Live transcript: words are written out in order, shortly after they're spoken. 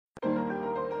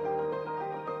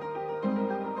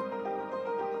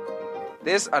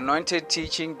This anointed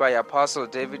teaching by Apostle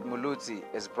David Muludzi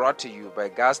is brought to you by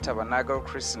God's Tabernacle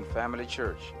Christian Family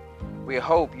Church. We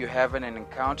hope you have an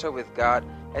encounter with God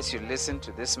as you listen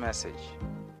to this message.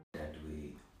 That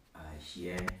we are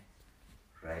here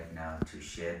right now to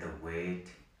share the word.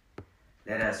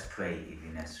 Let us pray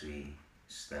even as we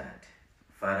start.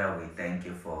 Father, we thank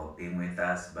you for being with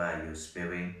us by your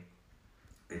Spirit.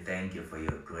 We thank you for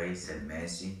your grace and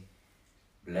mercy.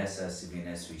 Bless us even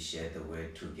as we share the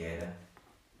word together.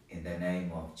 In the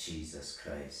name of Jesus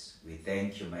Christ, we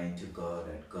thank you, mighty God,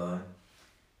 that God,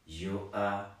 you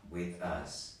are with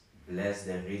us. Bless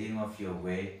the reading of your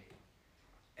word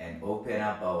and open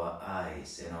up our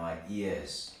eyes and our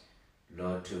ears,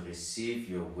 Lord, to receive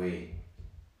your word.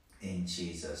 In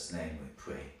Jesus' name we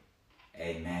pray.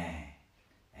 Amen.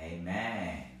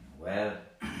 Amen. Well,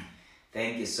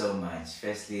 thank you so much.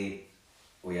 Firstly,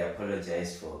 we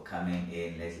apologize for coming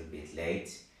in a little bit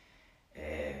late.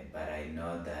 But I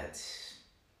know that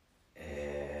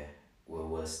we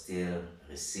will still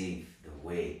receive the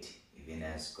word even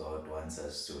as God wants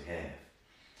us to have.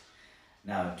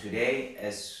 Now today,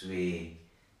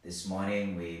 this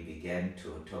morning we began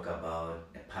to talk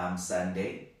about the Palm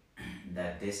Sunday,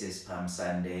 that this is Palm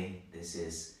Sunday, this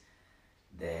is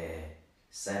the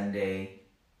Sunday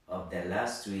of the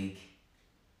last week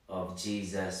of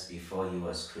Jesus before he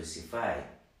was crucified.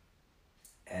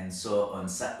 And so on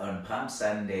Palm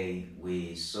Sunday,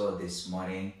 we saw this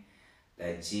morning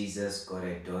that Jesus got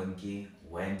a donkey,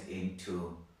 went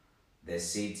into the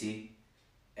city,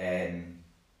 and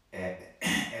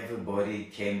everybody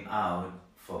came out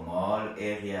from all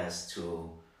areas to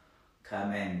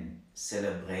come and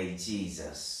celebrate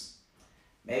Jesus.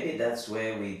 Maybe that's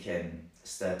where we can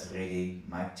start reading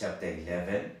Mark chapter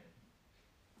 11,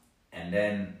 and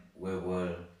then we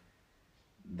will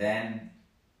then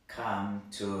come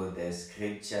to the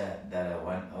scripture that I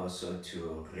want also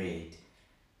to read.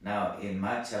 Now in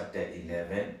Mark chapter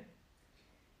 11,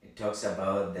 it talks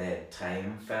about the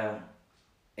triumphal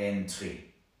entry.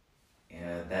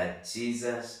 That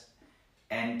Jesus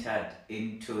entered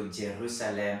into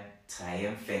Jerusalem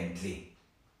triumphantly.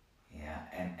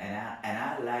 And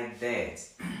I like that,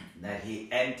 that he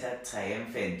entered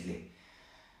triumphantly.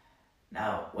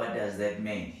 Now, what does that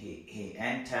mean? He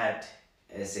entered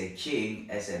as a king,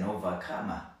 as an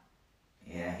overcomer.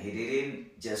 He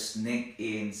didn't just sneak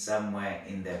in somewhere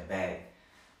in the back,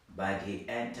 but he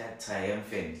entered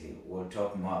triumphantly. We'll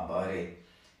talk more about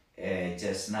it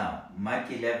just now. Mark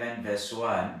 11 verse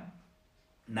 1.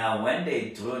 Now when they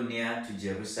drew near to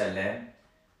Jerusalem,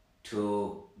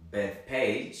 to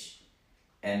Bethphage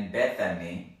and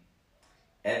Bethany,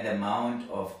 at the Mount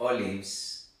of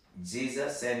Olives,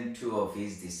 Jesus sent two of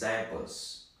his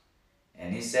disciples.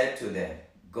 And he said to them,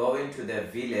 go into the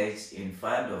village in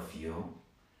front of you,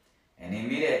 and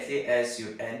immediately as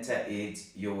you enter it,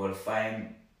 you will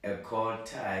find a colt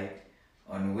tied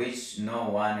on which no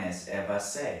one has ever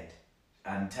sat.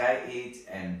 Untie it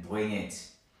and bring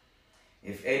it.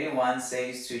 If anyone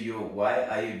says to you, why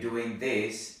are you doing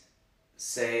this?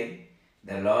 Say,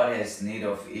 the Lord has need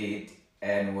of it,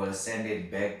 and will send it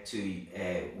back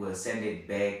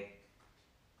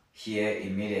here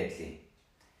immediately.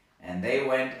 And they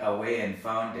went away and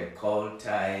found a colt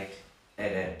tied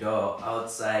at a door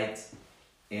outside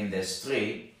in the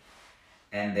street,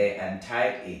 and they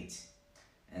untied it.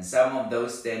 And some of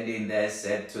those standing there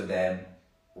said to them,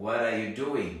 what are you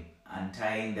doing,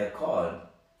 untying the colt?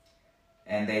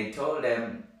 And they told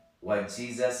them what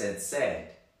Jesus had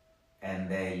said, and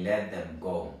they let them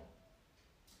go.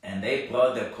 And they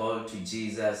brought the colt to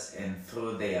Jesus and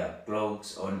threw their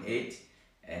cloaks on it,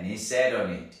 and he sat on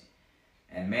it.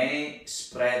 And many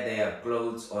spread their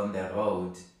clothes on the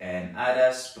road, and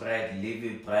others spread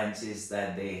leafy branches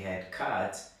that they had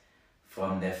cut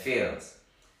from the fields.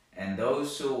 And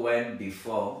those who went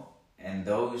before and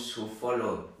those who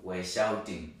followed were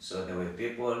shouting. So there were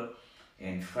people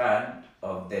in front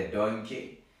of the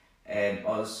donkey and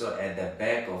also at the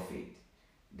back of it,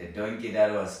 the donkey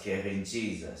that was carrying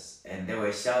Jesus. And they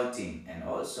were shouting, and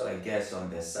also I guess on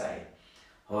the side,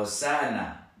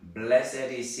 Hosanna!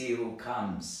 Blessed is he who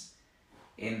comes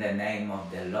in the name of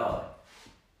the Lord.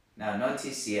 Now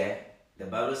notice here, the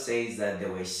Bible says that they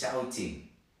were shouting,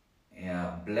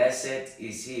 blessed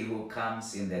is he who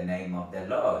comes in the name of the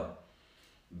Lord.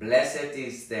 Blessed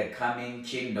is the coming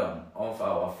kingdom of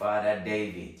our father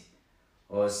David.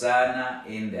 Hosanna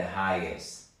in the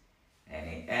highest. And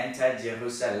he entered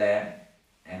Jerusalem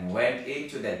and went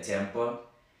into the temple.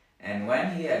 And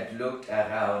when he had looked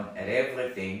around at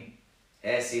everything,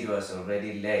 as it was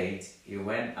already late, he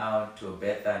went out to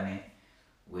Bethany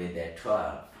with the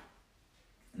 12.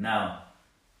 Now,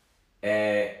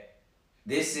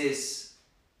 This is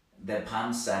the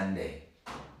Palm Sunday,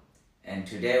 and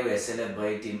today we are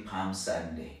celebrating Palm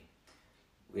Sunday.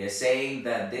 We are saying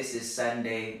that this is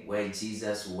Sunday where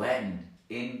Jesus went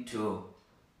into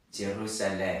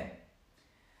Jerusalem.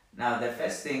 Now, the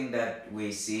first thing that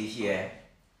we see here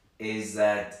is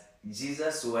that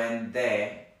Jesus went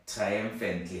there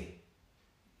triumphantly.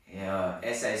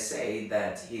 As I say,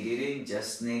 that he didn't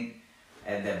just sneak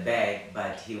at the back,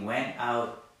 but he went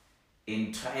out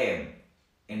in triumph,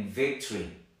 in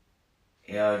victory.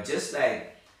 Just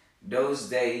like those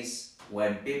days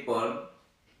when people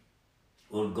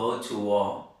would go to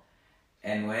war,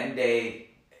 and when they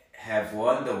have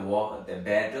won the war, the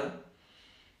battle,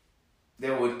 they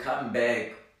would come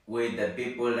back with the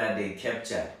people that they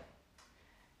captured.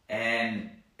 And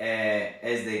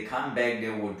as they come back,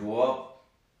 they would walk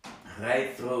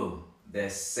right through the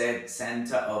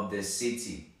center of the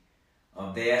city,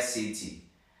 of their city,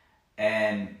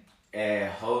 and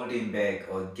holding back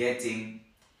or getting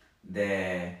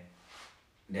the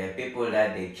people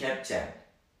that they captured,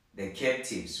 the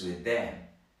captives, with them.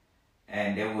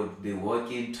 And they would be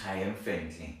walking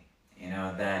triumphantly,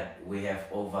 that we have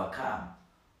overcome.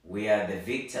 We are the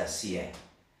victors here.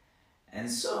 And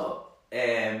so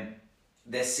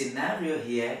the scenario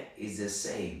here is the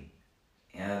same.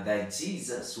 That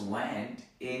Jesus went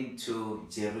into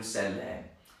Jerusalem,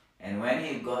 and when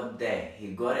he got there, he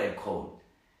got a cold.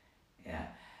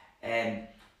 And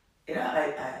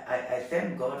I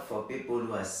thank God for people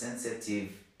who are sensitive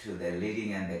to the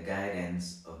leading and the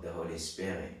guidance of the Holy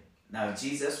Spirit. Now,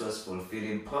 Jesus was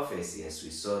fulfilling prophecy, as we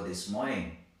saw this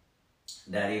morning,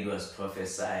 that it was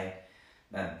prophesied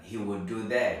that he would do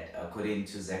that, according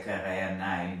to Zechariah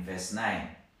 9, verse 9.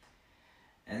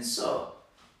 And so,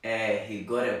 he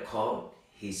got a cold,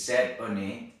 he sat on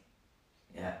it,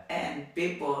 and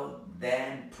people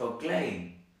then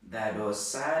proclaimed that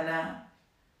Hosanna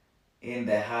in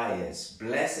the highest,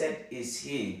 blessed is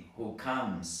he who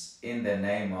comes in the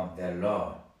name of the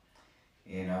Lord.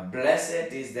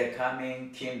 Blessed is the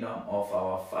coming kingdom of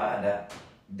our father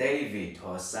David,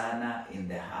 Hosanna in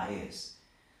the highest.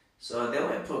 So they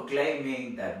were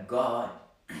proclaiming that God,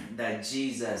 that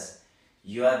Jesus,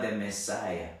 you are the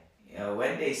Messiah.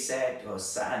 When they said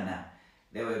Hosanna,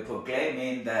 they were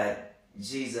proclaiming that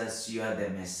Jesus, you are the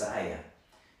Messiah.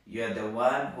 You are the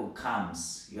one who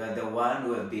comes. You are the one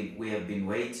we have been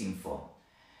waiting for.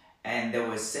 And they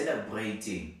were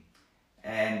celebrating.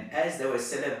 And as they were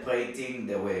celebrating,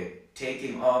 they were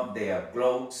taking off their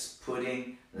clothes,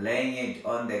 laying it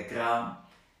on the ground,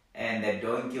 and the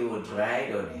donkey would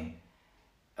ride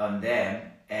on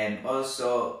them, and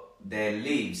also the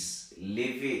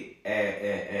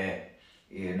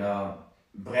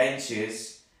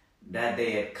branches that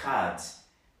they had cut,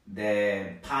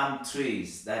 the palm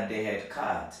trees that they had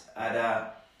cut.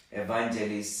 Other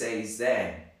evangelists says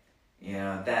that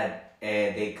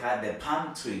they cut the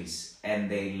palm trees and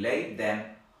they laid them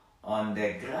on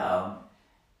the ground,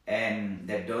 and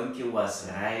the donkey was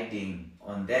riding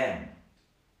on them.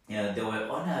 They were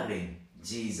honoring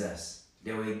Jesus.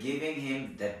 They were giving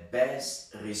him the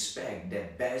best respect, the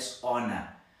best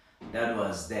honor that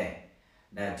was there.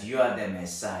 That you are the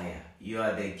Messiah, you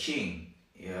are the King,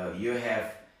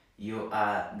 you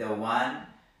are the one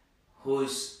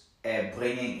who's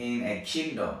bringing in a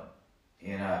kingdom,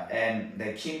 and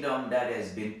the kingdom that has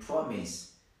been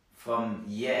promised from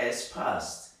years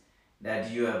past,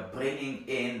 that you are bringing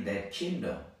in that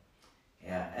kingdom.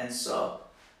 And so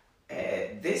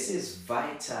this is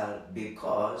vital,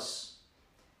 because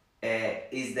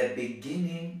it's the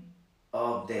beginning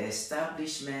of the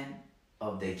establishment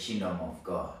of the kingdom of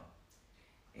God.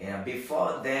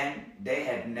 Before then, they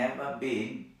had never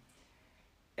been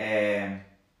any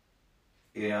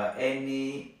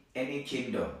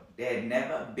kingdom. They had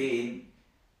never been,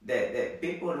 the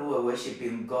people who were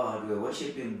worshiping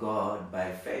God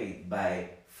by faith, by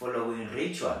following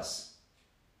rituals.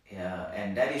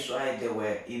 And that is why they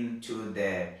were into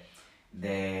the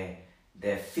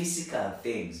physical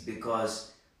things,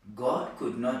 because God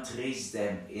could not reach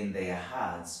them in their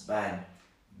hearts, but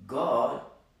God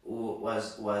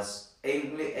was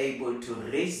able to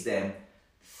reach them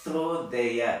through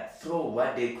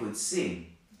what they could see.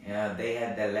 They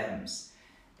had the lambs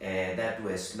that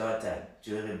were slaughtered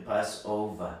during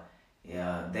Passover.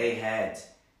 They had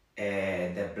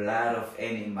the blood of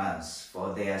animals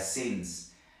for their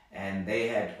sins, and they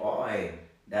had oil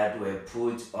that were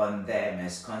put on them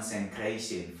as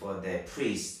consecration for the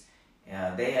priest.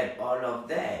 They had all of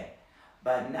that.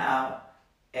 But now,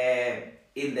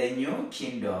 in the new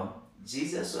kingdom,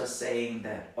 Jesus was saying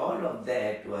that all of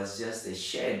that was just a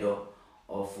shadow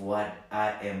of what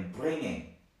I am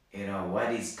bringing.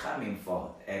 what is coming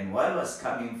forth. And what was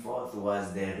coming forth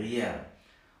was the real,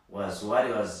 was what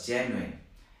was genuine.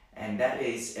 And that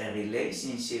is a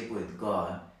relationship with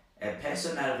God, a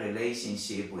personal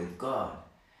relationship with God.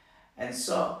 And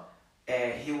so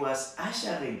he was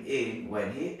ushering in,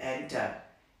 when he entered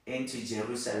into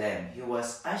Jerusalem, he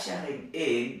was ushering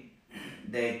in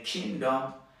the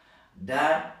kingdom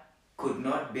that could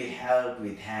not be held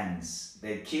with hands,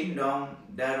 the kingdom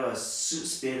that was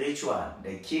spiritual,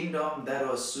 the kingdom that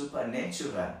was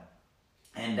supernatural.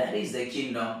 And that is the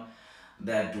kingdom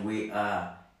that we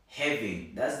are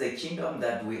having. That's the kingdom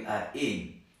that we are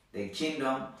in, the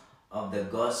kingdom of the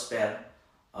gospel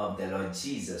of the Lord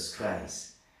Jesus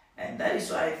Christ. And that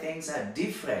is why things are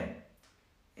different.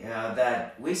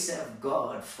 That we serve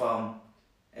God from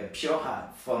a pure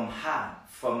heart,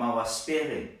 from our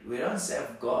spirit. We don't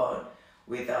serve God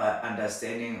with our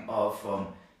understanding or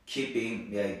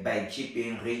by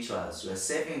keeping rituals. We're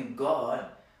serving God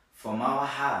from our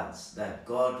hearts, that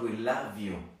God will love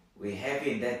you. We're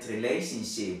having that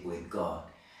relationship with God.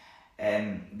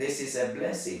 And this is a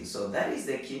blessing. So that is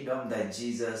the kingdom that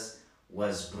Jesus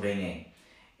was bringing.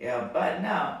 But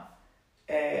now,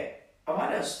 I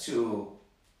want us to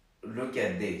look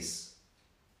at this,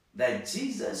 that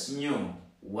Jesus knew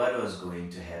what was going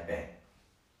to happen.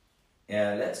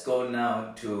 Let's go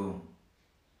now to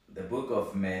the book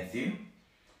of Matthew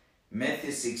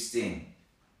 16.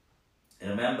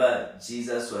 Remember,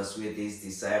 Jesus was with his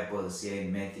disciples here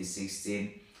in Matthew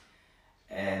 16,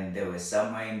 and they were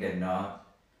somewhere in the north,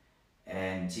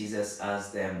 and Jesus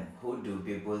asked them, "Who do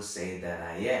people say that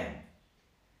I am?"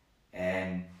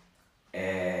 And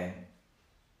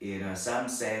some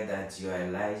say that you're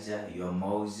Elijah, you're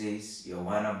Moses, you're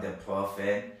one of the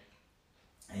prophets.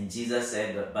 And Jesus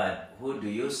said, "But who do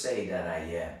you say that I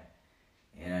am?"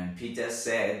 And Peter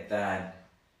said that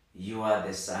you are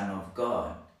the Son of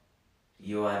God.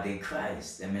 You are the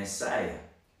Christ, the Messiah.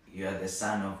 You are the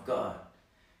Son of God.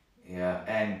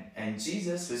 And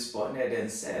Jesus responded and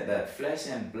said that flesh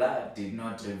and blood did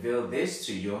not reveal this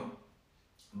to you,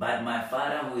 but my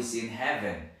Father who is in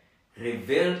heaven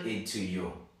revealed it to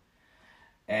you.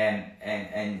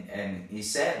 And he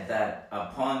said that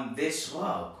upon this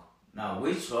rock. Now,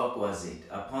 which rock was it?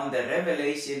 Upon the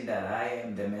revelation that I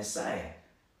am the Messiah,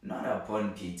 not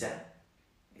upon Peter.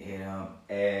 He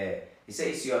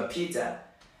says you are Peter,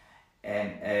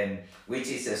 and which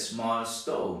is a small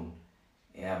stone.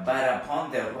 But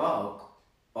upon the rock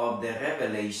of the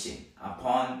revelation,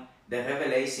 upon the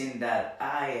revelation that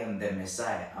I am the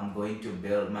Messiah, I'm going to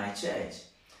build my church.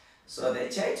 So the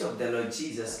church of the Lord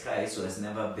Jesus Christ was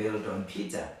never built on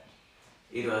Peter.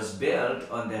 It was built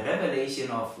on the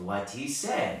revelation of what he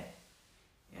said.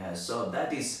 So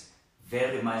that is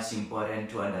very much important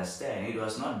to understand. It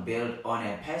was not built on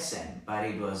a person, but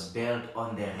it was built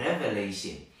on the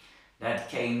revelation that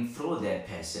came through that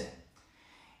person.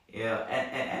 And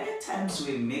at times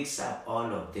we mix up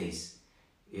all of this.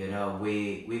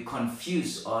 We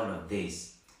confuse all of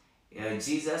this.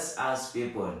 Jesus asked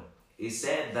people, he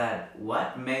said that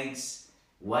what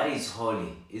is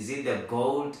holy? Is it the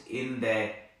gold in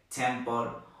the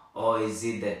temple, or is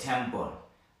it the temple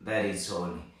that is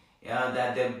holy?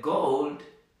 That the gold,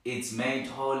 it's made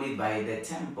holy by the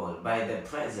temple, by the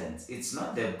presence. It's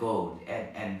not the gold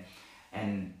and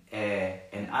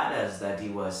others that he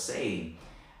was saying.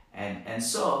 And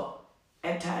so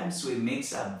at times we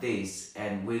mix up this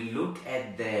and we look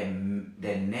at the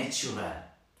natural,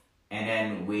 and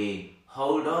then we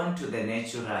hold on to the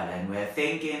natural, and we're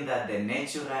thinking that the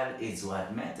natural is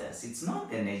what matters. It's not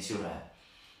the natural.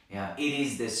 It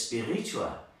is the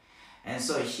spiritual. And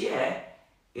so here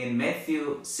in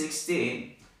Matthew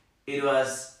 16, it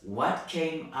was what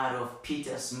came out of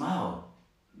Peter's mouth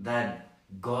that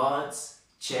God's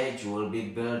church will be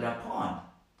built upon.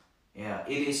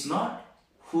 It is not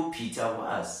who Peter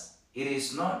was. It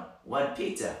is not what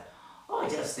Peter.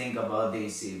 Just think about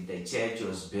this. If the church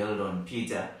was built on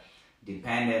Peter,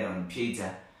 depended on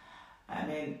Peter, I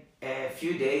mean, a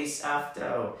few days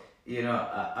after,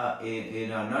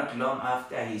 not long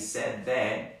after he said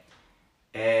that,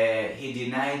 he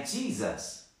denied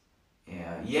Jesus.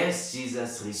 Yes,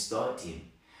 Jesus restored him.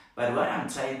 But what I'm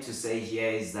trying to say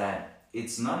here is that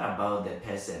it's not about the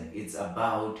person. It's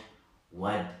about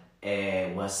what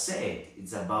was said.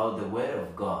 It's about the word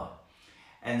of God.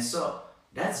 And so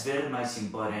that's very much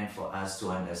important for us to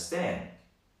understand.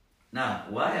 Now,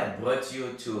 why I brought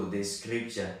you to this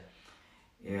scripture,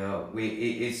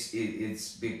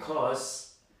 it's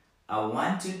because I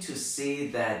want you to see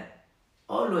that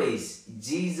always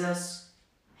Jesus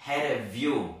had a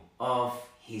view of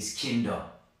his kingdom.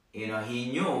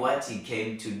 he knew what he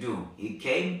came to do. He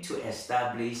came to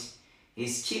establish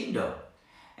his kingdom.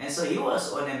 And so he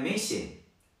was on a mission.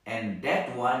 And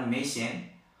that one mission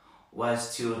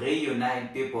was to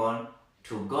reunite people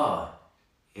to God.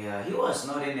 He was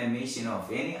not in a mission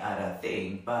of any other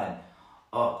thing, but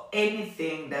of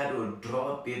anything that would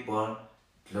draw people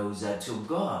closer to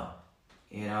God.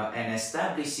 And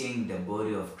establishing the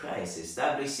body of Christ,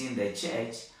 establishing the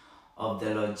church of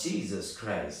the Lord Jesus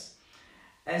Christ.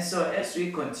 And so as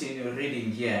we continue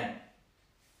reading here,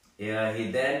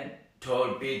 he then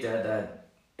told Peter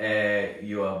that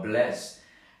you are blessed,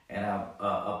 and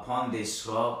upon this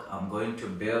rock I'm going to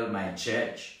build my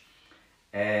church,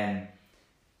 and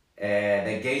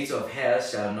the gates of hell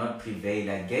shall not prevail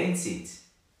against it.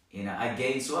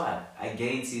 Against what?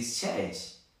 Against his church,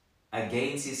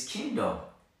 against his kingdom.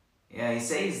 He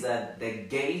says that the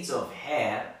gates of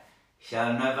hell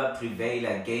shall never prevail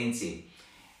against it.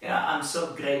 I'm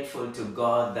so grateful to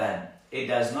God that it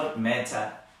does not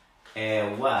matter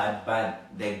what,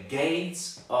 but the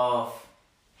gates of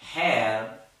hell,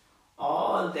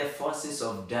 all the forces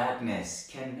of darkness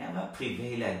can never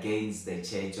prevail against the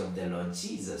church of the Lord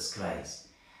Jesus Christ.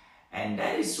 And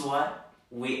that is what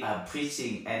we are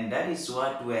preaching, and that is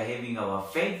what we are having our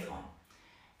faith on.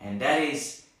 And that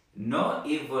is, no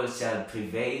evil shall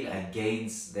prevail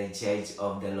against the church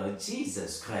of the Lord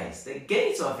Jesus Christ. The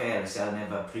gates of hell shall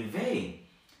never prevail.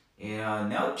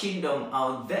 No kingdom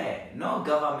out there, no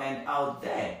government out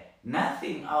there,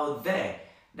 nothing out there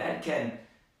that can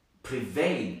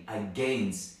prevail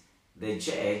against the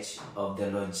church of the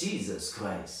Lord Jesus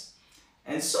Christ.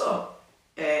 And so,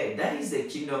 that is the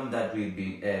kingdom that we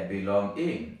belong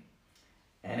in.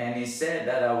 And then he said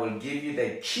that I will give you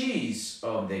the keys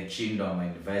of the kingdom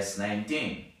in verse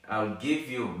 19. I'll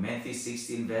give you, Matthew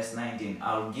 16 verse 19,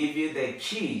 I'll give you the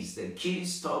keys. The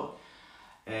keys talk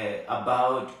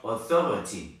about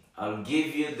authority. I'll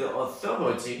give you the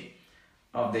authority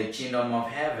of the kingdom of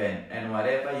heaven, and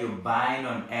whatever you bind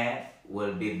on earth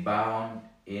will be bound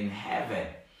in heaven,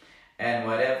 and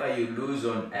whatever you loose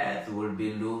on earth will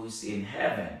be loosed in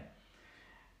heaven.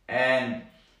 And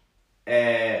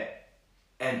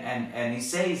he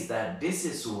says that this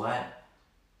is what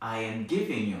I am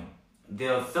giving you,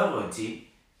 the authority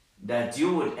that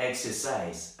you would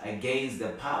exercise against the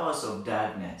powers of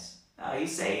darkness. Now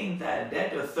he's saying that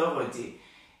authority,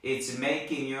 it's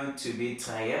making you to be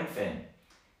triumphant.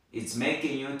 It's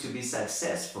making you to be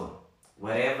successful.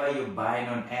 Whatever you bind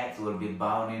on earth will be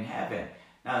bound in heaven.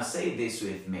 Now say this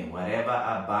with me. Whatever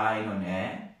I bind on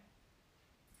earth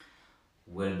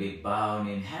will be bound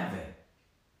in heaven.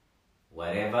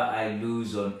 Whatever I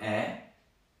loose on earth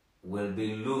will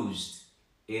be loosed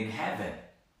in heaven.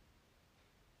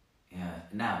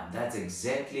 Now, that's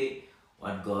exactly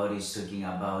what God is talking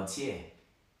about here.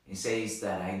 He says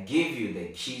that I give you the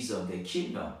keys of the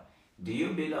kingdom. Do you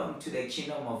belong to the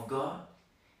kingdom of God?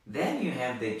 Then you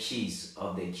have the keys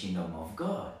of the kingdom of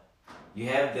God. You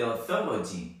have the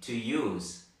authority to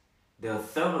use. The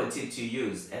authority to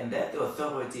use. And that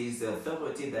authority is the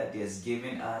authority that He has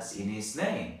given us in His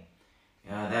name.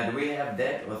 That we have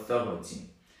that authority.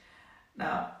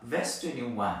 Now, verse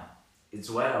 21, it's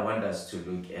what I want us to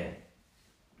look at.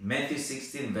 Matthew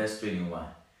 16, verse 21.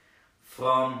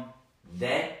 From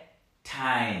that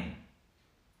time,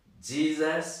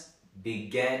 Jesus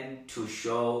began to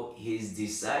show His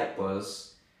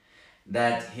disciples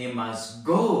that He must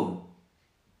go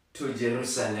to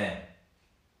Jerusalem.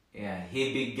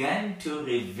 He began to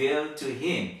reveal to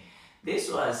him.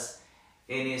 This was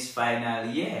in His final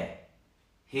year.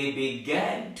 He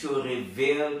began to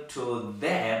reveal to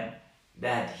them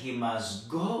that He must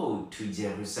go to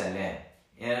Jerusalem.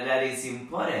 That is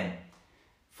important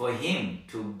for Him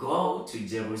to go to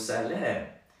Jerusalem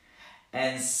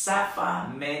and suffer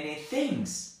many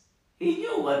things. He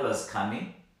knew what was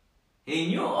coming. He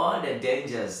knew all the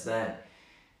dangers that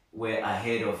were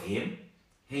ahead of Him.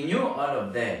 He knew all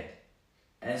of that.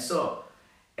 And so,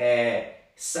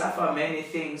 suffer many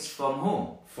things from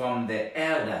whom? From the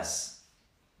elders.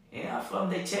 From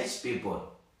the church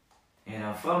people,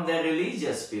 from the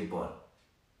religious people.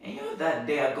 And that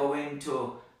they are going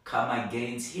to come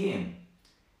against Him.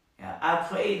 I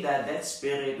pray that that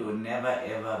spirit will never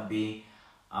ever be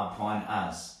upon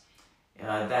us.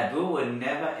 That we will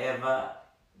never ever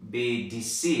be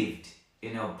deceived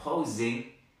in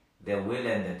opposing the will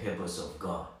and the purpose of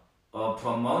God, or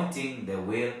promoting the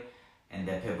will and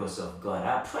the purpose of God.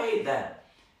 I pray that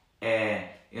I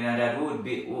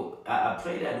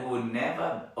pray that we will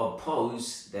never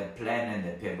oppose the plan and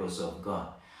the purpose of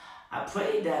God. I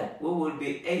pray that we will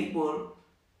be able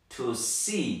to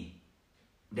see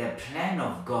the plan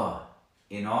of God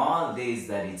in all this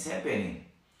that is happening.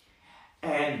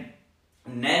 And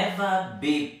never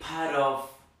be part of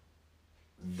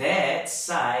that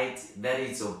side that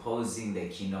is opposing the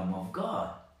kingdom of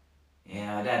God.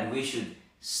 That we should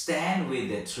stand with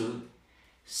the truth,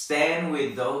 stand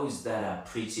with those that are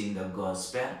preaching the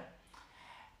gospel,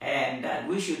 and that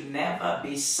we should never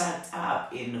be sucked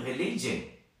up in religion.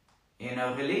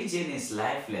 Religion is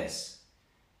lifeless.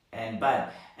 And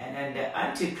then the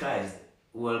Antichrist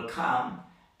will come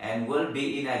and will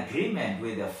be in agreement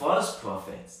with the false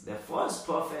prophets. The false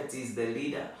prophet is the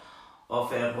leader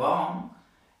of a wrong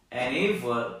and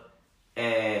evil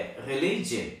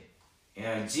religion.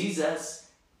 Jesus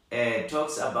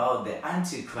talks about the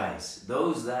Antichrist,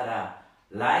 those that are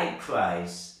like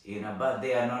Christ, but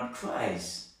they are not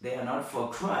Christ. They are not for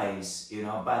Christ,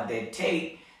 but they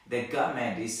take the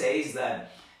garment. He says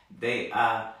that they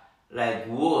are like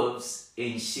wolves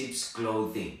in sheep's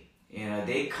clothing.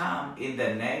 They come in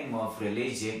the name of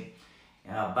religion,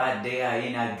 but they are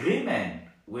in agreement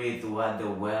with what the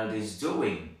world is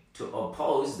doing to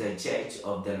oppose the church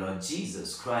of the Lord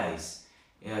Jesus Christ,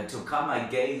 to come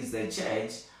against the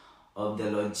church of the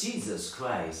Lord Jesus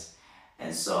Christ.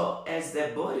 And so, as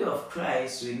the body of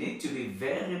Christ, we need to be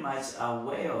very much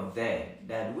aware of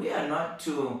that we are not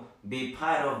to be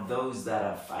part of those that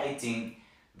are fighting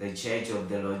the church of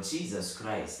the Lord Jesus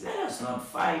Christ. Let us not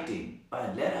fight it,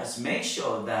 but let us make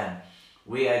sure that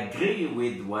we agree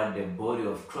with what the body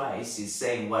of Christ is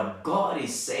saying, what God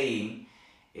is saying,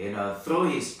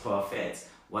 through his prophets,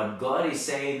 what God is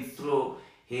saying through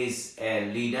his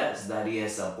leaders that he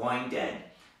has appointed.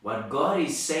 What God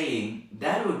is saying,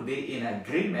 that would be in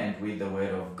agreement with the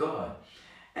word of God.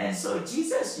 And so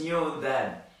Jesus knew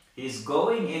that he's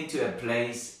going into a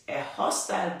place, a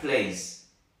hostile place,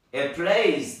 a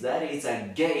place that is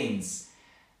against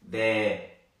the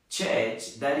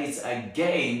church, that is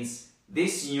against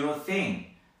this new thing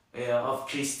of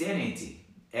Christianity.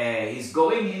 He's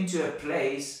going into a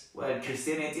place where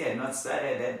Christianity had not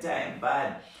started at that time,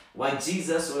 but what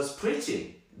Jesus was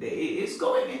preaching, he's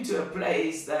going into a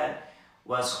place that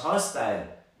was hostile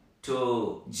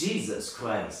to Jesus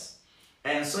Christ.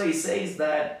 And so he says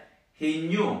that he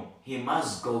knew he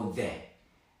must go there.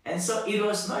 And so it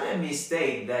was not a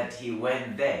mistake that he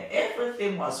went there.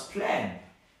 Everything was planned,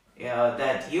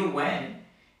 that he went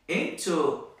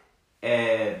into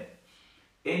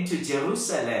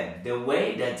Jerusalem the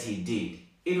way that he did.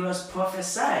 It was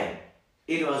prophesied.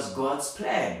 It was God's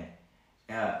plan.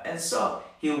 And so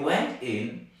he went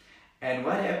in, and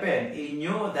what happened? He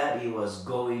knew that he was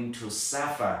going to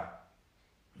suffer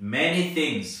many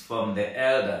things from the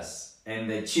elders and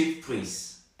the chief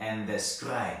priests and the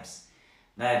scribes.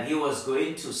 That he was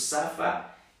going to suffer,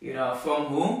 from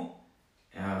whom?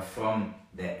 From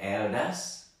the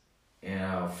elders,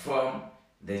 from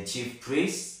the chief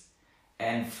priests,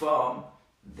 and from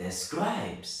the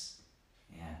scribes.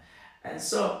 And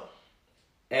so,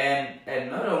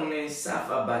 and not only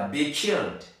suffer, but be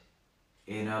killed.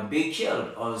 Be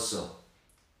killed also.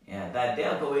 That they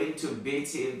are going to beat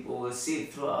him. We will see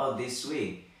throughout this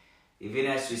week, even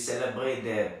as we celebrate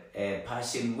the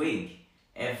Passion Week.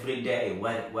 Every day,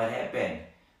 what happened?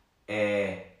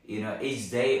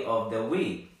 Each day of the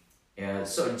week.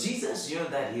 So Jesus knew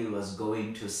that he was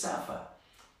going to suffer.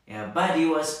 But he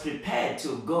was prepared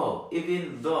to go,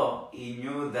 even though he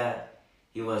knew that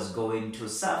he was going to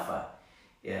suffer.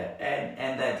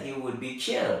 And that he would be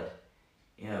killed.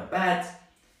 But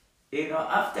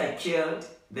after killed,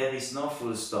 there is no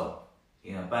full stop.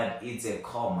 But it's a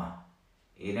comma.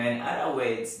 In other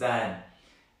words, that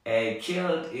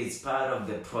killed is part of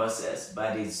the process,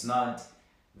 but it's not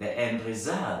the end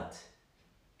result.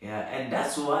 And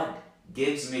that's what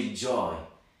gives me joy.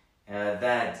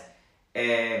 That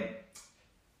it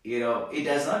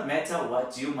does not matter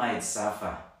what you might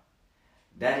suffer.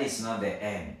 That is not the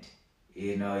end.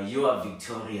 You are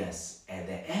victorious at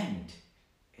the end.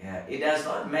 It does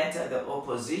not matter the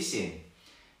opposition.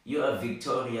 You are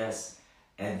victorious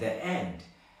at the end.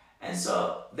 And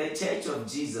so the Church of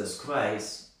Jesus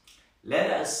Christ,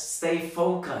 let us stay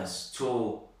focused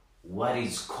to what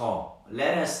is core.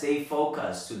 Let us stay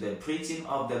focused to the preaching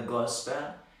of the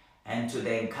gospel and to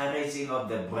the encouraging of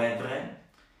the brethren.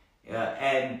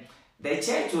 And the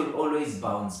church will always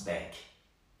bounce back.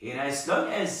 As long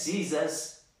as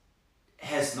Jesus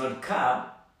has not come,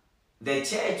 the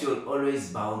church will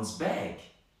always bounce back.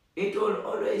 It will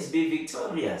always be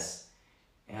victorious.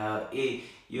 You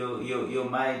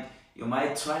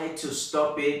might try to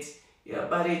stop it,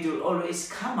 but it will always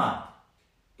come up.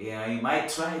 You might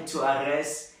try to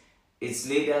arrest its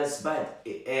leaders, but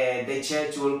the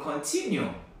church will continue.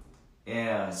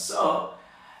 So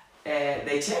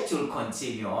the church will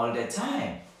continue all the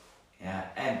time. Yeah,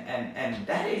 and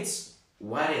that is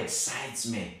what excites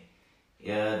me.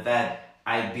 That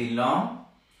I belong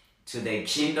to the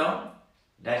kingdom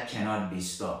that cannot be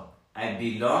stopped. I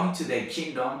belong to the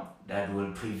kingdom that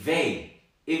will prevail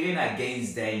even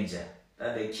against danger.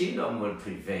 That the kingdom will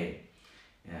prevail.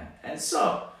 Yeah, and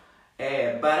so,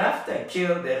 but after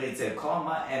kill there is a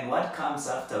comma, and what comes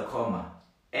after comma?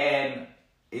 And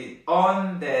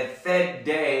on the third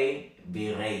day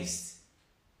be raised.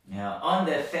 Yeah, on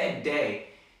the third day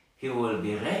he will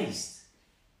be raised.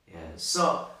 Yeah,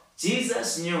 so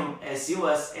Jesus knew as he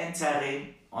was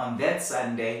entering on that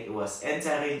Sunday, he was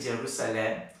entering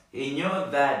Jerusalem, he knew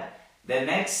that the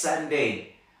next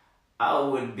Sunday I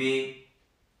would be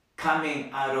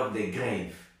coming out of the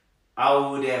grave. I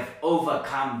would have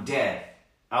overcome death.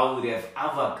 I would have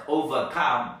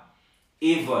overcome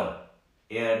evil.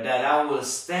 Yeah, that I will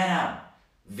stand up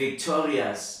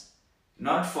victorious,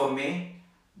 not for me,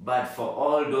 but for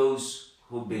all those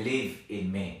who believe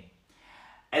in me.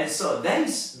 And so that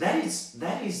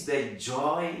is the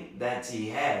joy that he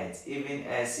had even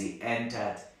as he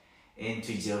entered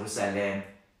into Jerusalem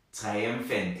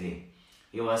triumphantly.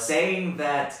 He was saying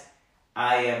that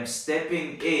I am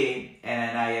stepping in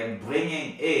and I am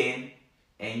bringing in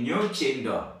a new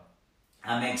kingdom.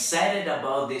 I'm excited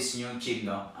about this new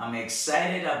kingdom. I'm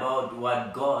excited about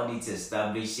what God is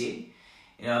establishing,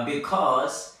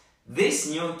 because this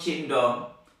new kingdom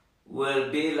will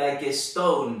be like a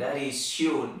stone that is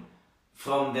hewn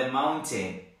from the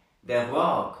mountain, the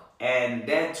rock, and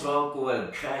that rock will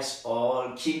crush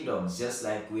all kingdoms, just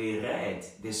like we read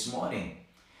this morning.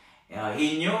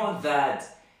 He knew that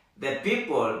the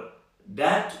people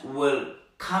that will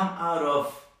come out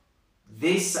of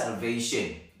this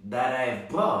salvation that I have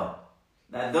brought,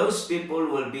 that those people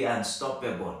will be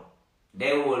unstoppable.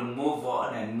 They will move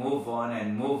on and move on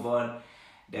and move on.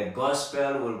 The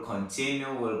gospel will continue,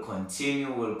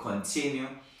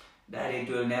 that it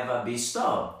will never be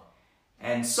stopped.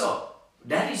 And so,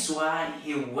 that is why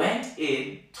he went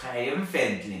in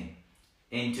triumphantly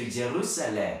into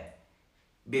Jerusalem,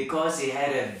 because he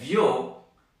had a view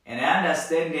and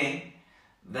understanding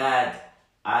that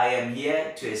I am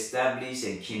here to establish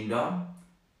a kingdom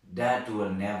that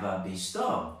will never be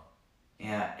stopped.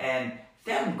 Yeah, and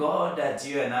thank God that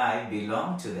you and I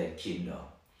belong to that kingdom.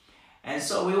 And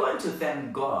so we want to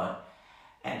thank God,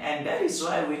 and that is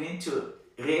why we need to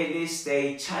really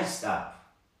stay charged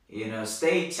up.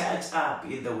 Stay charged up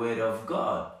in the word of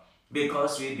God,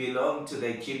 because we belong to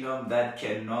the kingdom that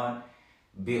cannot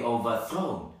be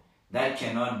overthrown, that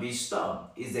cannot be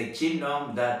stopped. It's a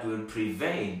kingdom that will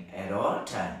prevail at all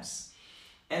times.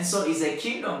 And so it's a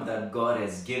kingdom that God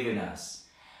has given us.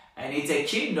 And it's a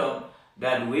kingdom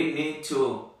that we need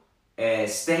to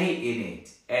stay in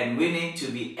it. And we need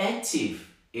to be active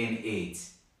in it.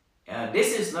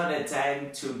 This is not a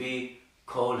time to be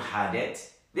cold-hearted.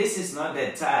 This is not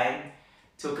the time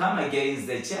to come against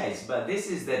the church. But this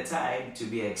is the time to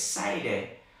be excited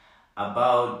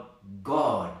about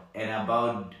God and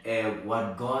about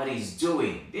what God is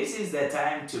doing. This is the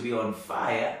time to be on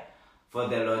fire for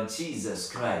the Lord Jesus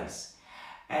Christ.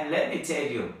 And let me tell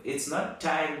you, it's not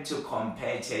time to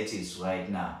compare churches right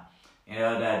now.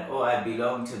 That, I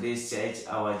belong to this church,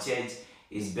 our church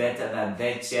is better than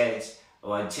that church,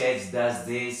 our church does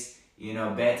this,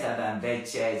 better than that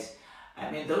church. I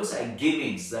mean, those are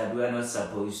gimmicks that we are not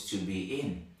supposed to be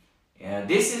in.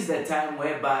 This is the time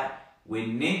whereby we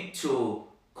need to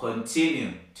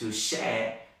continue to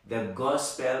share the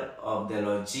gospel of the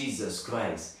Lord Jesus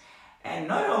Christ. And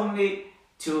not only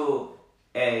to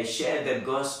share the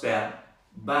gospel,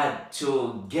 but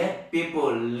to get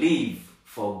people live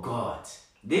for God.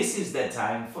 This is the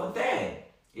time for that.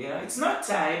 It's not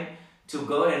time to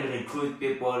go and recruit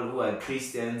people who are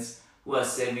Christians, who are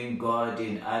serving God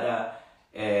in other,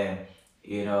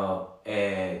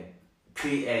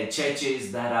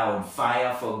 churches that are on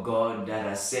fire for God, that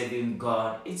are serving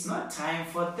God. It's not time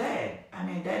for that. I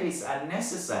mean, that is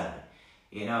unnecessary,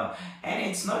 and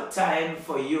it's not time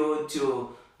for you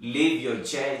to leave your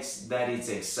church that is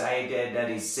excited, that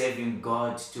is serving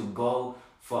God, to go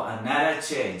for another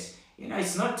church.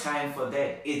 It's not time for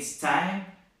that. It's time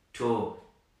to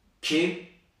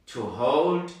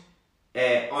hold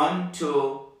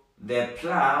onto the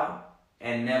plow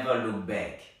and never look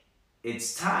back.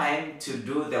 It's time to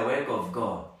do the work of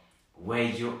God where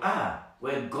you are,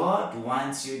 where God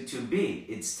wants you to be.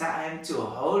 It's time to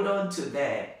hold on to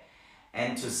that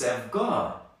and to serve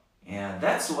God.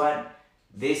 That's what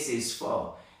this is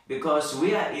for. Because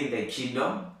we are in the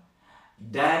kingdom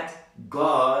that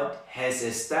God has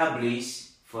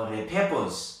established for a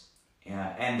purpose.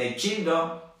 And the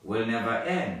kingdom will never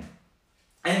end.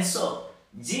 And so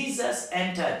Jesus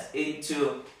entered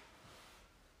into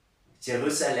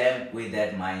Jerusalem with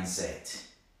that mindset.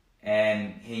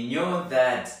 And he knew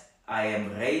that I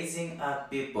am raising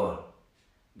up people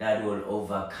that will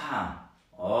overcome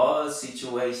all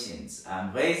situations.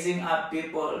 I'm raising up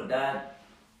people that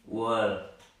will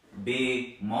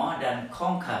be more than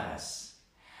conquerors.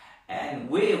 And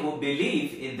we who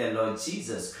believe in the Lord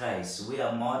Jesus Christ, we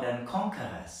are more than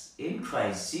conquerors in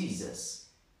Christ Jesus.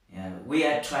 We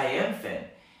are triumphant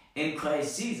in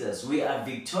Christ Jesus. We are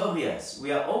victorious.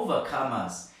 We are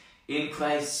overcomers in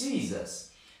Christ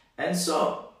Jesus. And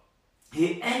so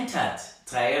he entered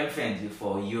triumphantly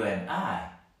for you and I.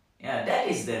 That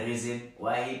is the reason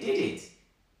why he did it.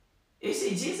 You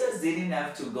see, Jesus didn't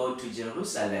have to go to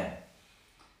Jerusalem.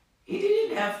 He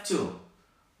didn't have to.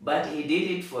 But he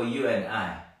did it for you and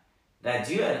I. That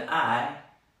you and I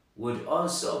would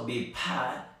also be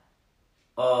part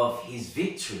of his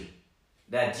victory.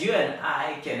 That you and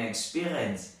I can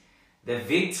experience the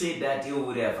victory that he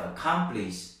would have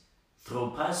accomplished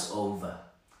through Passover.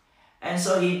 And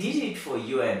so he did it for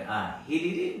you and I. He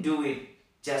didn't do it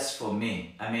just for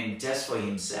me. Just for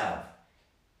himself.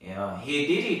 He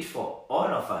did it for all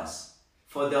of us.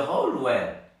 For the whole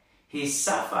world. He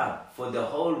suffered for the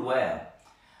whole world.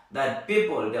 That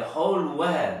people, the whole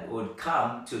world would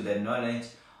come to the knowledge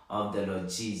of the Lord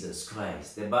Jesus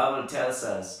Christ. The Bible tells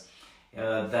us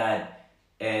that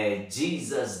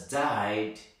Jesus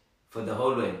died for the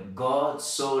whole world. God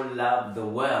so loved the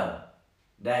world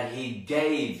that he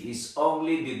gave his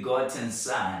only begotten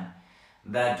Son,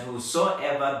 that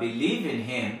whosoever believe in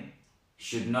him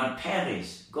should not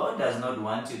perish. God does not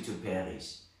want you to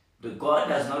perish. God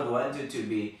does not want you to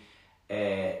be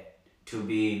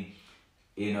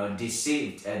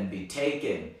deceived and be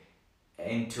taken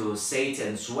into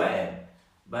Satan's web.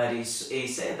 But he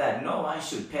said that no one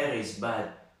should perish,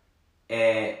 but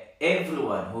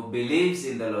everyone who believes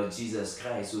in the Lord Jesus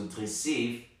Christ would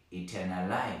receive eternal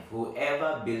life.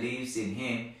 Whoever believes in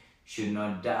him should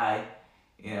not die,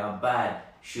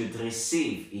 but should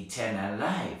receive eternal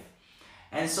life.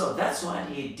 And so that's what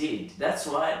he did. That's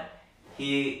what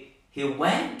he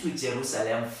went to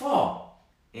Jerusalem for.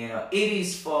 It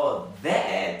is for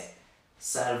that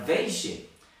salvation.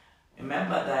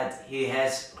 Remember that he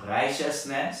has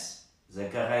righteousness,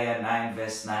 Zechariah 9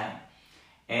 verse 9,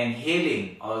 and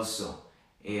healing also,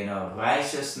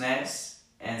 righteousness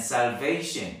and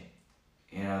salvation.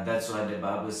 That's what the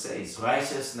Bible says,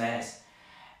 righteousness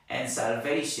and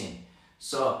salvation.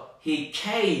 So he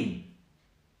came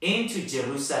into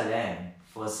Jerusalem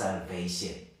for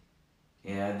salvation.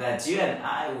 That you and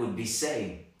I would be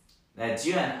saved. That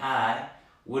you and I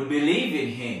would believe in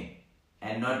him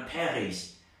and not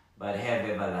perish, but have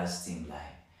everlasting life.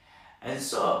 And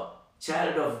so,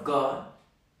 child of God,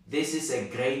 this is a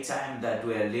great time that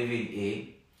we are living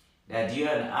in, that you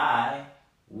and I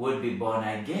would be born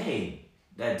again,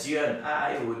 that you and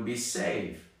I would be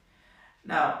saved.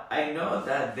 Now, I know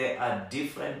that there are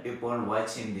different people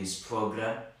watching this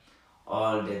program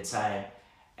all the time,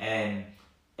 and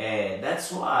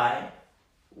that's why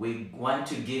we want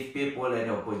to give people an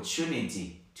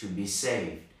opportunity to be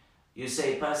saved. You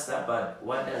say, Pastor, but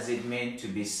what does it mean to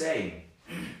be saved?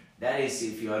 That is,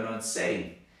 if you are not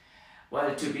saved.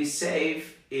 Well, to be saved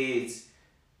is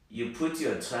you put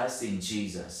your trust in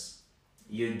Jesus.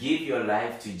 You give your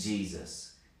life to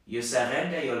Jesus. You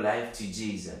surrender your life to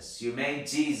Jesus. You make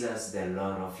Jesus the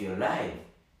Lord of your life.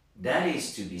 That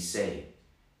is to be saved.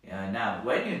 Now,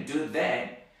 when you do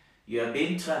that, you are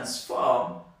being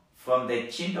transformed from the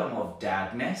kingdom of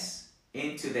darkness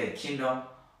into the kingdom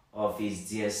of his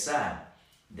dear Son.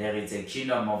 There is a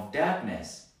kingdom of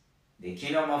darkness. The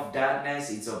kingdom of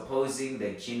darkness is opposing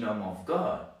the kingdom of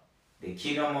God. The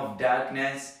kingdom of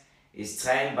darkness is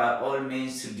trying by all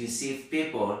means to deceive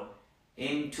people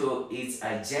into its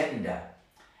agenda.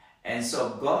 And so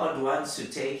God wants to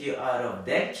take you out of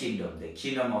that kingdom, the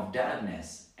kingdom of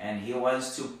darkness, and he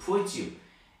wants to put you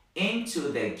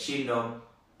into the kingdom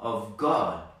of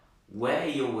God, where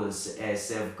you will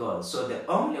serve God. So the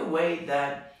only way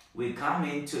that we come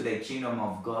into the kingdom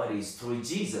of God is through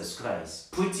Jesus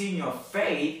Christ, putting your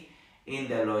faith in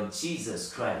the Lord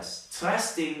Jesus Christ,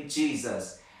 trusting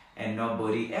Jesus and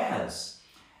nobody else.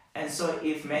 And so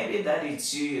if maybe that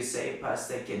is you, you say,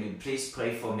 Pastor, can you please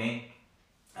pray for me?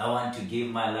 I want to give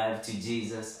my life to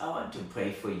Jesus. I want to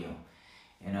pray for you.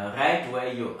 Right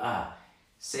where you are,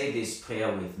 say this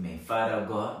prayer with me. Father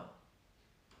God,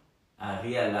 I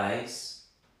realize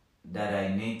that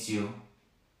I need you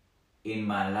in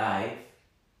my life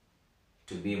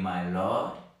to be my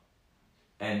Lord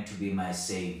and to be my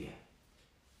Savior.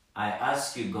 I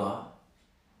ask you, God,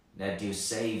 that you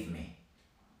save me.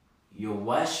 You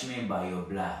wash me by your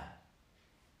blood.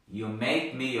 You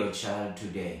make me your child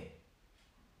today.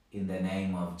 In the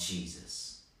name of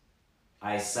Jesus,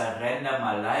 I surrender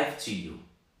my life to you.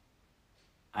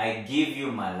 I give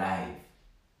you my life.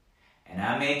 And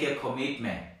I make a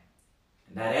commitment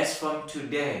that as from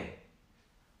today,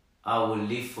 I will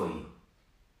live for you.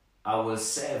 I will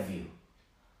serve you.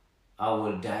 I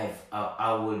will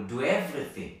do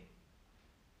everything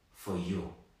for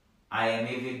you. I am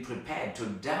even prepared to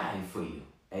die for you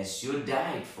as you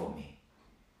died for me.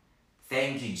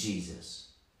 Thank you, Jesus.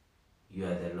 You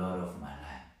are the Lord of my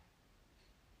life.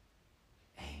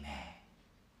 Amen.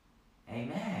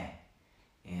 Amen.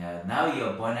 Now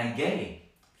you're born again.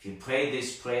 If you pray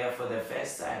this prayer for the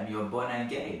first time, you're born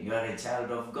again. You are a child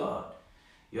of God.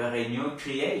 You are a new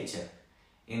creature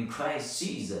in Christ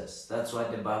Jesus. That's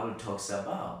what the Bible talks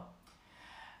about.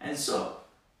 And so,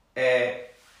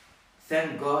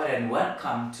 thank God and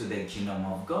welcome to the kingdom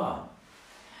of God.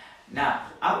 Now,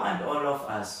 I want all of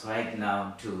us right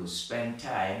now to spend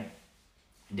time,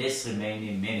 this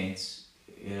remaining minutes,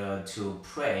 to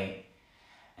pray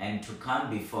and to come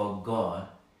before God.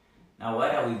 Now,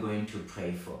 what are we going to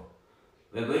pray for?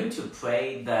 We're going to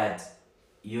pray that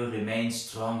you remain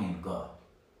strong in God.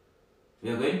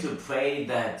 We're going to pray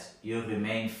that you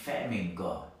remain firm in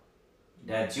God,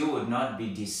 that you would not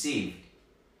be deceived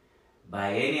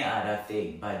by any other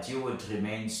thing, but you would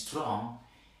remain strong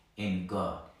in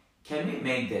God. Can we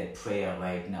make that prayer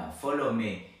right now? Follow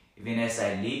me even as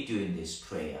I lead you in this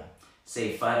prayer.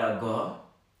 Say, Father God,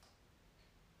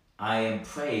 I am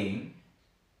praying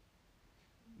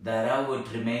that I would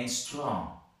remain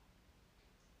strong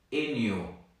in you,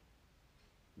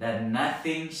 that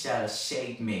nothing shall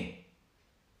shake me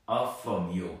off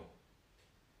from you.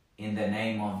 In the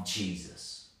name of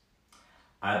Jesus,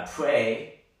 I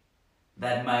pray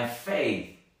that my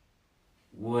faith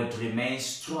would remain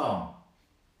strong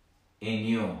in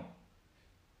you,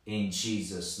 in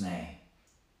Jesus' name.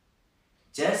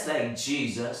 Just like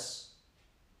Jesus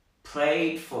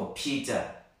prayed for Peter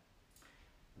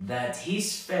that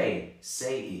his faith,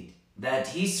 say it, that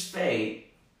his faith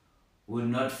will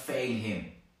not fail him.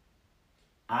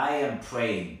 I am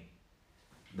praying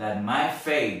that my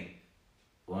faith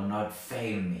will not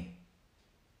fail me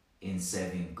in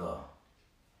serving God.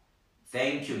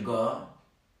 Thank you, God,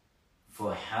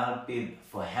 for helping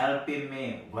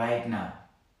me right now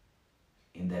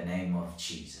in the name of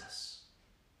Jesus.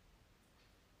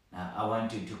 Now, I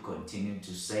want you to continue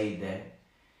to say that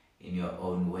in your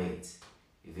own words,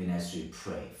 even as we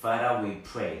pray. Father, we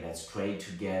pray. Let's pray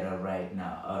together right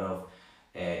now out of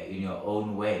in your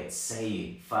own words,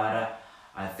 saying, Father,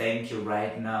 I thank you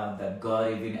right now that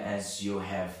God, even as you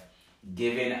have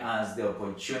given us the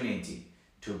opportunity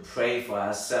to pray for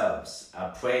ourselves, I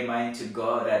pray, mighty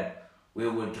God, that we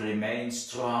would remain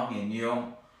strong in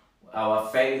you. Our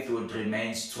faith would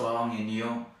remain strong in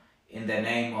you. In the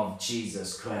name of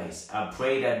Jesus Christ, I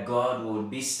pray that God would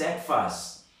be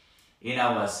steadfast in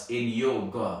you,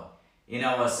 God, in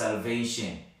our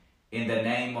salvation. In the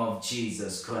name of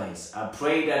Jesus Christ, I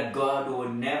pray that God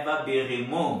would never be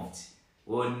removed,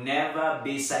 would never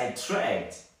be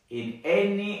sidetracked in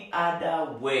any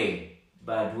other way,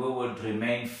 but we would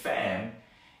remain firm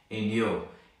in you.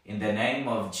 In the name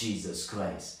of Jesus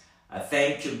Christ, I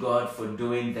thank you, God, for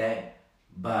doing that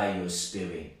by your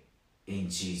Spirit. In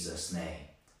Jesus' name,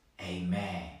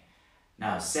 amen.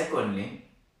 Now, secondly,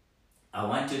 I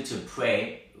want you to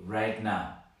pray right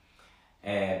now.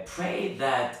 Pray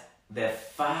that the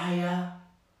fire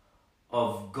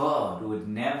of God would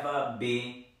never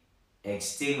be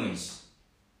extinguished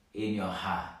in your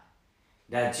heart.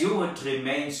 That you would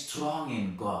remain strong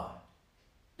in God.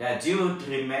 That you would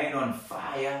remain on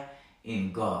fire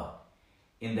in God.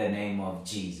 In the name of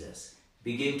Jesus.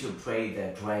 Begin to pray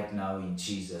that right now in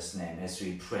Jesus' name as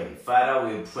we pray. Father,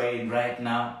 we're praying right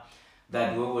now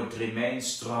that we would remain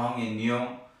strong in you.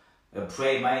 I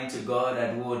pray, mighty God,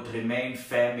 that we would remain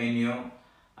firm in you.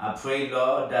 I pray,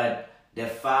 Lord, that the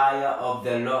fire of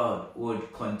the Lord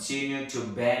would continue to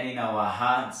burn in our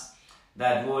hearts,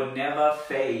 that would never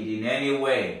fade in any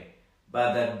way,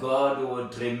 but that God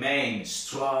would remain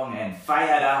strong and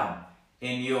fired up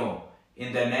in you,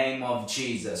 in the name of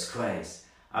Jesus Christ.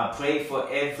 I pray for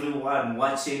everyone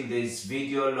watching this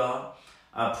video, Lord.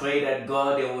 I pray that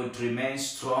God, they would remain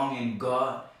strong in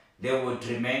God. They would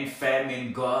remain firm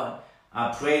in God.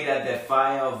 I pray that the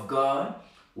fire of God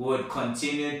would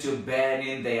continue to burn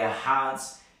in their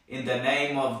hearts in the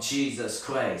name of Jesus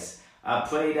Christ. I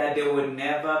pray that they would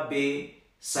never be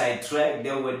sidetracked.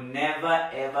 They would never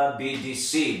ever be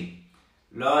deceived.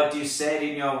 Lord, you said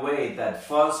in your way that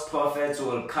false prophets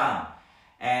will come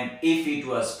and if it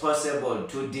was possible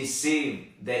to deceive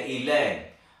the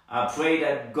elect. I pray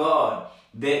that God,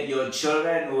 that your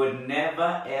children would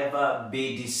never ever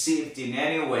be deceived in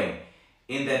any way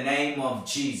in the name of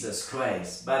Jesus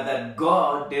Christ, but that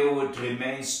God, they would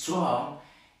remain strong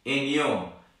in you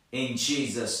in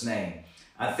Jesus' name.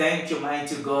 I thank you,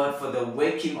 mighty God, for the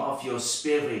working of your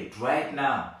Spirit right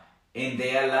now in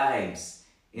their lives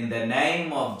in the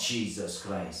name of Jesus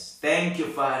Christ. Thank you,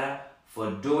 Father,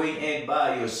 for doing it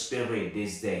by your Spirit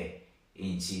this day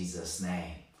in Jesus'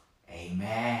 name.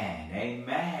 Amen.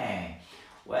 Amen.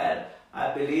 Well,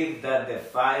 I believe that the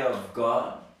fire of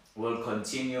God will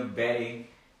continue burning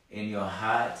in your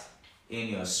heart, in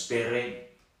your spirit.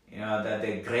 That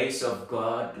the grace of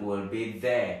God will be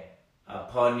there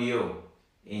upon you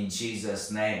in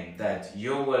Jesus' name. That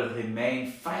you will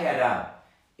remain fired up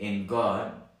in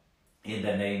God in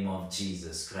the name of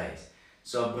Jesus Christ.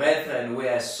 So, brethren, we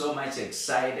are so much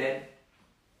excited.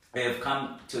 We have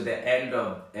come to the end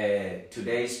of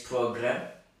today's program.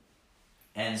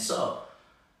 And so,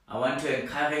 I want to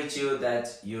encourage you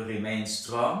that you remain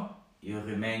strong, you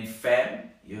remain firm,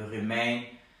 you remain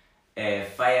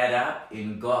fired up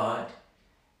in God,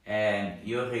 and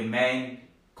you remain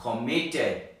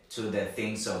committed to the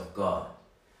things of God.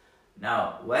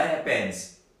 Now, what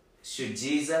happens? Should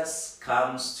Jesus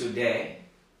comes today,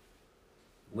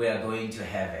 we are going to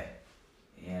heaven.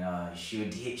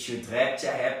 Should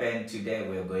rapture happen today,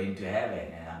 we're going to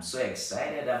heaven, and I'm so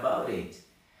excited about it.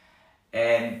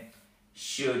 And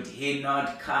should he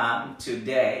not come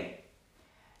today,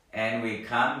 and we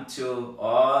come to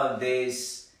all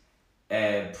this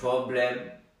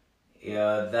problem,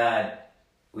 that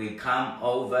we come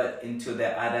over into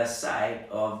the other side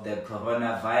of the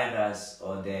coronavirus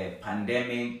or the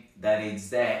pandemic that is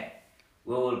there,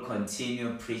 we will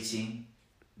continue preaching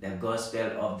the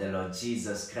gospel of the Lord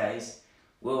Jesus Christ.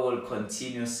 We will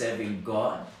continue serving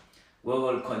God. We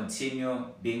will continue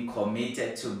being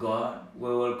committed to God. We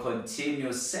will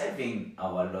continue serving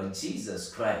our Lord Jesus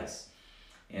Christ.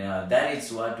 That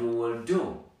is what we will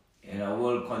do. We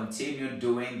will continue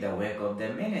doing the work of the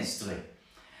ministry.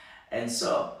 And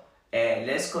so,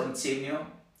 let's continue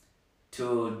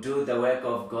to do the work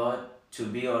of God, to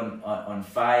be on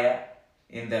fire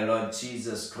in the Lord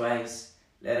Jesus Christ.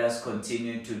 Let us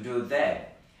continue to do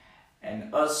that.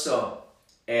 And also,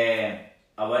 I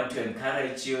want to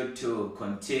encourage you to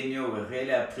continue. We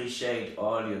really appreciate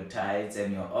all your tithes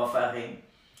and your offering.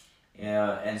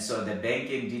 And so the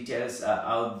banking details are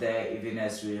out there even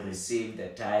as we receive the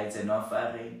tithes and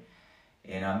offering.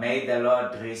 May the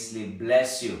Lord richly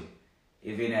bless you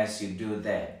even as you do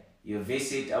that. You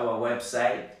visit our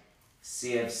website,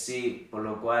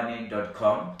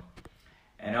 cfcpolokwane.com,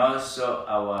 and also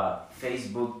our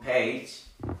Facebook page.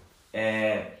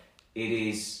 It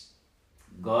is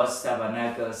God's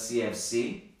Tabernacle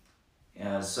CFC.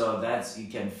 So that you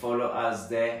can follow us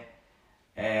there,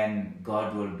 and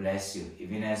God will bless you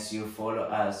even as you follow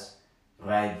us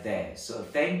right there. So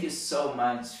thank you so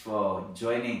much for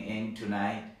joining in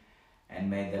tonight, and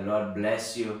may the Lord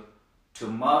bless you.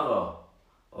 Tomorrow,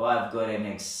 I've got an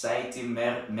exciting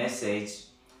message,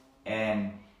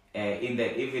 and in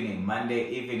the evening, Monday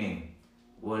evening,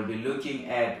 we'll be looking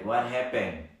at what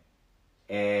happened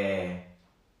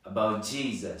about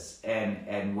Jesus,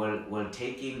 and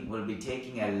we'll be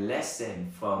taking a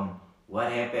lesson from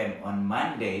what happened on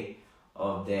Monday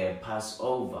of the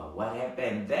Passover, what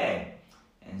happened then.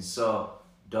 And so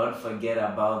don't forget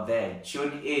about that.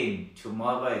 Tune in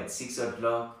tomorrow at 6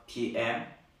 o'clock p.m.,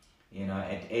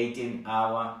 at 18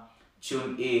 hour.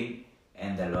 Tune in,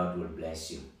 and the Lord will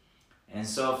bless you. And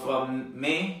so from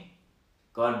me,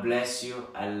 God bless you.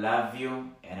 I love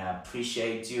you, and I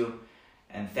appreciate you.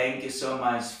 And thank you so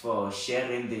much for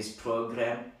sharing this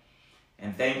program.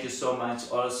 And thank you so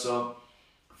much also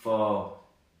for,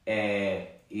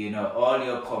 all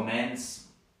your comments.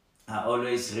 I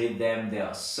always read them. They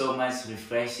are so much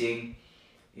refreshing,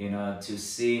 to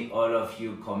see all of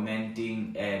you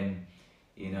commenting and,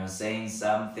 saying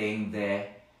something there.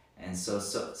 And so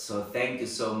thank you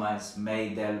so much.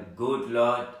 May the good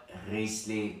Lord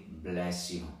richly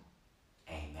bless you.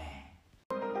 Amen.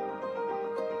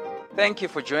 Thank you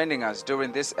for joining us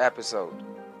during this episode.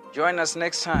 Join us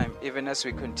next time, even as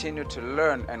we continue to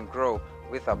learn and grow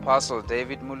with Apostle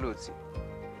David Mulutsi.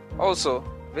 Also,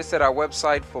 visit our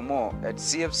website for more at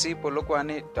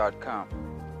cfcpolokwane.com.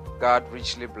 God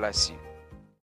richly bless you.